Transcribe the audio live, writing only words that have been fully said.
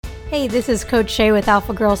Hey, this is Coach Shay with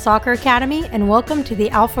Alpha Girl Soccer Academy, and welcome to the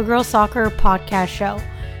Alpha Girl Soccer podcast show,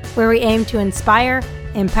 where we aim to inspire,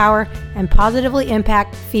 empower, and positively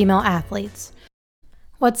impact female athletes.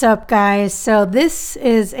 What's up, guys? So this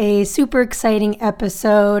is a super exciting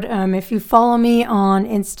episode. If you follow me on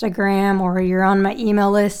Instagram or you're on my email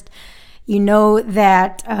list, you know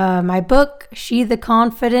that my book, She the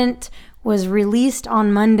Confident, was released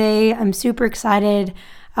on Monday. I'm super excited.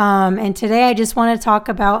 And today I just want to talk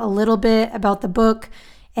about a little bit about the book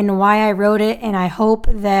and why I wrote it. And I hope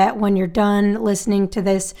that when you're done listening to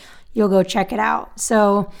this, you'll go check it out.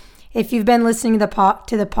 So if you've been listening to the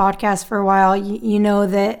podcast for a while, you know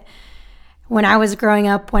that when I was growing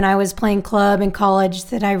up, when I was playing club in college,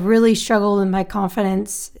 that I really struggled with my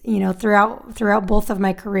confidence, throughout both of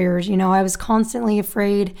my careers. I was constantly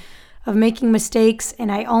afraid of making mistakes,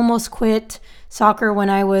 and I almost quit soccer when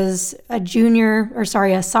I was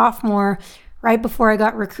a sophomore, right before I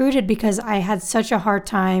got recruited, because I had such a hard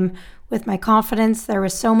time with my confidence. There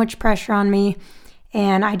was so much pressure on me,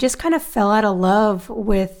 and I just kind of fell out of love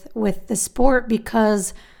with the sport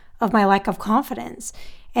because of my lack of confidence.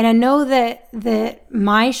 And I know that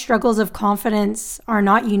my struggles of confidence are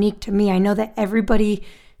not unique to me. I know that everybody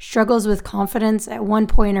struggles with confidence at one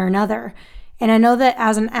point or another. And I know that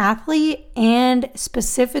as an athlete, and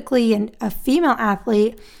specifically a female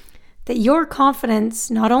athlete, that your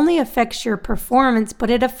confidence not only affects your performance,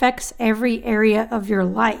 but it affects every area of your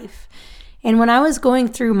life. And when I was going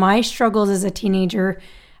through my struggles as a teenager,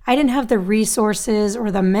 I didn't have the resources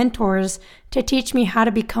or the mentors to teach me how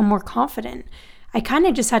to become more confident. I kind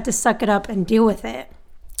of just had to suck it up and deal with it.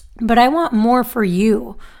 But I want more for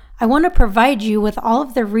you. I want to provide you with all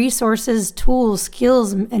of the resources, tools,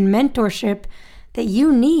 skills, and mentorship that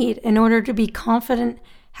you need in order to be confident,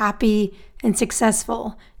 happy, and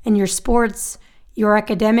successful in your sports, your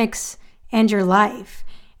academics, and your life.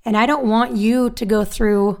 And I don't want you to go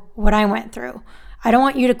through what I went through. I don't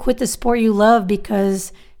want you to quit the sport you love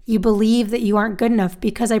because you believe that you aren't good enough,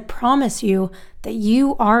 because I promise you that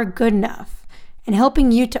you are good enough. And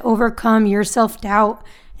helping you to overcome your self-doubt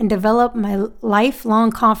and develop my lifelong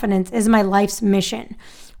confidence is my life's mission.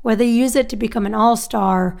 Whether you use it to become an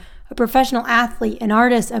all-star, a professional athlete, an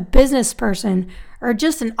artist, a business person, or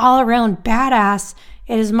just an all-around badass,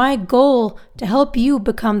 it is my goal to help you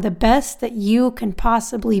become the best that you can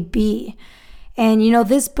possibly be. And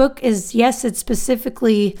this book is, yes, it's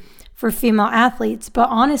specifically for female athletes, but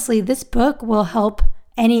honestly, this book will help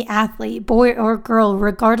any athlete, boy or girl,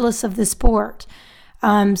 regardless of the sport.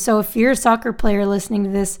 So if you're a soccer player listening to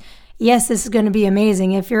this, yes, this is going to be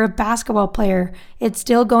amazing. If you're a basketball player, it's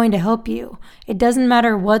still going to help you. It doesn't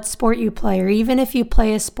matter what sport you play, or even if you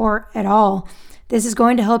play a sport at all, this is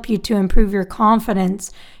going to help you to improve your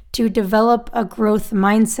confidence, to develop a growth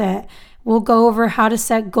mindset. We'll go over how to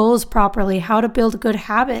set goals properly, how to build good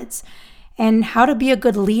habits, and how to be a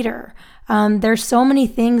good leader. There's so many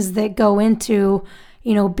things that go into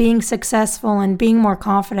being successful and being more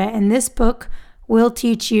confident. And this book will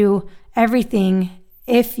teach you everything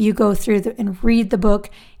if you go through and read the book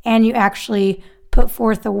and you actually put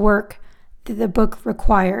forth the work that the book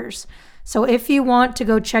requires. So if you want to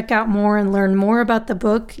go check out more and learn more about the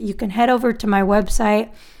book, you can head over to my website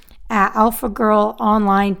at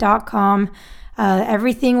alphagirlonline.com.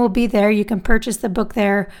 Everything will be there. You can purchase the book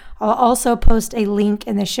there. I'll also post a link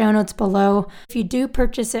in the show notes below. If you do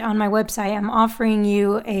purchase it on my website, I'm offering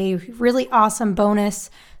you a really awesome bonus.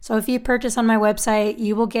 So if you purchase on my website,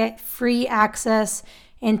 you will get free access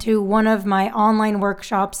into one of my online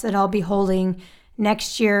workshops that I'll be holding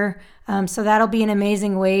next year. So that'll be an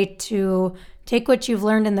amazing way to take what you've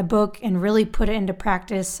learned in the book and really put it into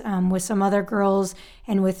practice with some other girls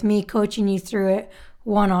and with me coaching you through it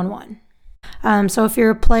one-on-one. So if you're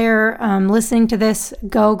a player listening to this,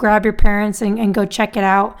 go grab your parents and go check it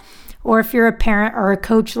out. Or if you're a parent or a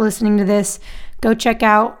coach listening to this, go check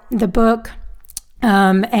out the book.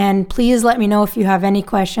 And please let me know if you have any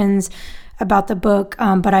questions about the book.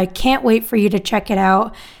 But I can't wait for you to check it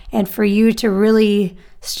out and for you to really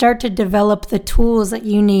start to develop the tools that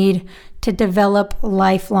you need to develop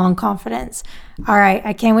lifelong confidence. All right,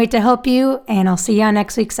 I can't wait to help you, and I'll see you on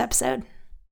next week's episode.